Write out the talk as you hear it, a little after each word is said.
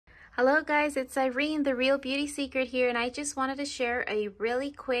Hello guys, it's Irene, the Real Beauty Secret here, and I just wanted to share a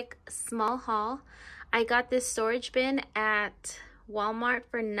really quick small haul. I got this storage bin at Walmart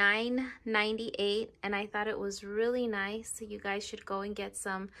for $9.98 and I thought it was really nice. So you guys should go and get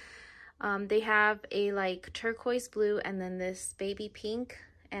some. They have a like turquoise blue and then this baby pink,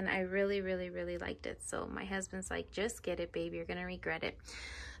 and I really liked it. So my husband's like, just get it, babe, you're gonna regret it.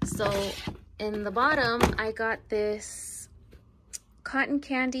 So in the bottom I got this cotton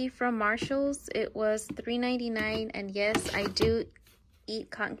candy from Marshals. It was $3.99, and yes, I do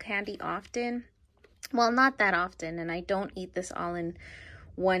eat cotton candy often. Well, not that often, and I don't eat this all in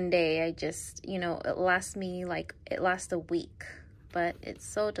one day. I just, you know, it lasts a week, but it's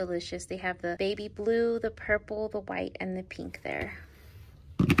so delicious. They have the baby blue, the purple, the white, and the pink there.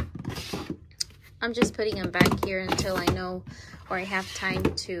 I'm just putting them back here until I know, or I have time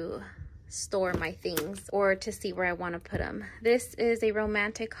to store my things or to see where I want to put them. This is a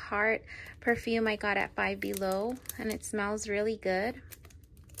Romantic Heart perfume I got at Five Below, and it smells really good.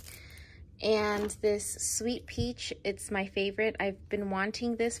 And this Sweet Peach, it's my favorite. I've been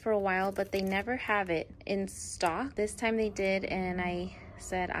wanting this for a while, but they never have it in stock. This time they did, and I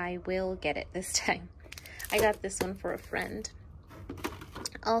said I will get it this time. I got this one for a friend.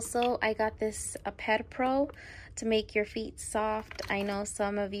 Also, I got this a Pet Pro to make your feet soft. I know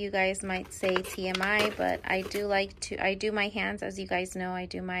some of you guys might say TMI, but I do my hands, as you guys know. I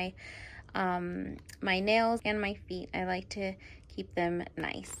do my my nails and my feet. I like to keep them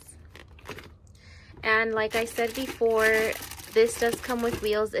nice. And like I said before, this does come with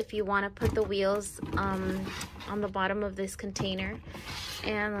wheels if you want to put the wheels on the bottom of this container.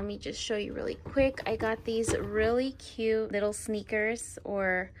 And let me just show you really quick. I got these really cute little sneakers,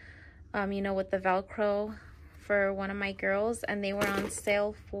 or you know, with the Velcro, for one of my girls, and they were on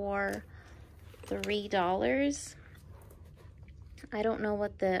sale for $3. I don't know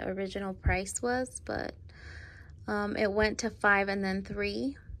what the original price was, but it went to $5 and then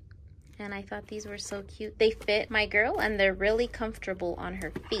 $3, and I thought these were so cute. They fit my girl and they're really comfortable on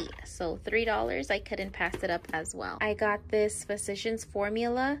her feet, so $3, I couldn't pass it up as well. I got this Physicians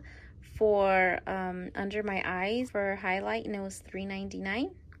Formula for under my eyes for highlight, and it was $3.99. I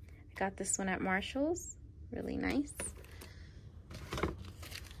got this one at Marshals. Really nice.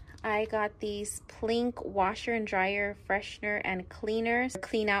 I got these Plink washer and dryer freshener and cleaners.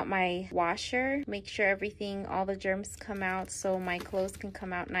 Clean out my washer, make sure everything, all the germs come out so my clothes can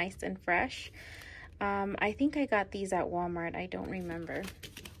come out nice and fresh. I think I got these at Walmart, I don't remember.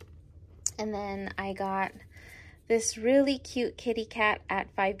 And then I got this really cute kitty cat at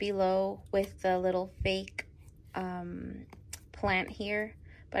Five Below with the little fake plant here.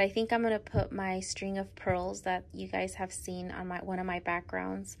 But I think I'm going to put my string of pearls that you guys have seen on one of my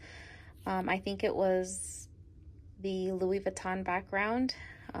backgrounds. I think it was the Louis Vuitton background,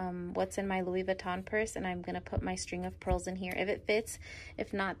 what's in my Louis Vuitton purse, and I'm going to put my string of pearls in here if it fits.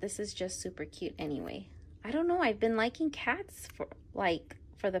 If not, this is just super cute anyway. I don't know, I've been liking cats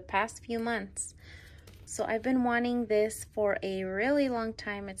for the past few months. So I've been wanting this for a really long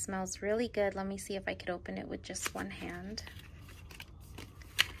time. It smells really good. Let me see if I could open it with just one hand.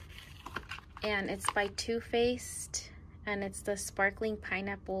 And it's by Too Faced, and it's the Sparkling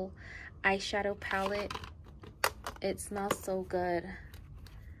Pineapple eyeshadow palette. It smells so good.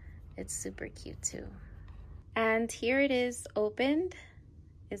 It's super cute too. And here it is opened.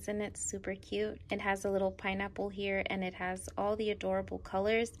 Isn't it super cute? It has a little pineapple here, and it has all the adorable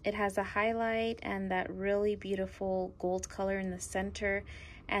colors. It has a highlight and that really beautiful gold color in the center,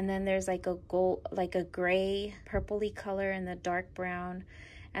 and then there's like a gold, like a gray purpley color and the dark brown.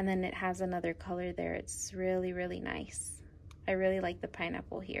 And then it has another color there. It's really nice. I really like the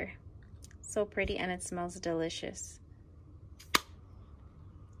pineapple here. So pretty, and it smells delicious.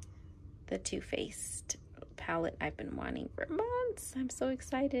 The Too Faced palette I've been wanting for months. I'm so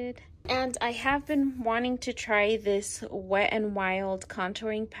excited. And I have been wanting to try this Wet n Wild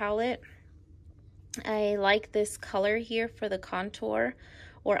contouring palette. I like this color here for the contour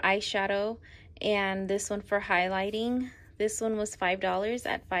or eyeshadow, and this one for highlighting. This one was $5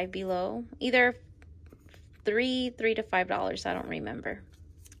 at Five Below. Either $3 to $5, I don't remember.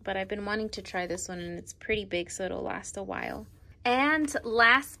 But I've been wanting to try this one, and it's pretty big, so it'll last a while. And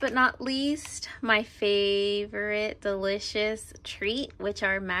last but not least, my favorite delicious treat, which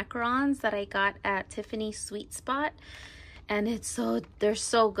are macarons that I got at Tiffany's Sweet Spot. And they're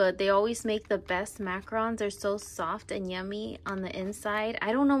so good. They always make the best macarons. They're so soft and yummy on the inside.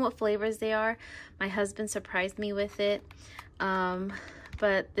 I don't know what flavors they are. My husband surprised me with it.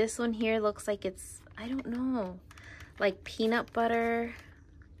 But this one here looks like it's, I don't know, like peanut butter,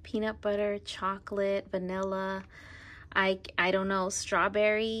 chocolate, vanilla. I don't know,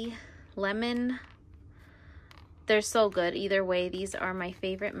 strawberry. lemon. They're so good either way. These are my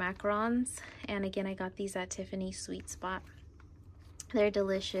favorite macarons. And again, I got these at Tiffany's Sweet Spot. They're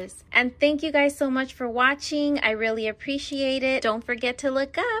delicious. And thank you guys so much for watching. I really appreciate it. Don't forget to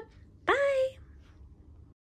look up.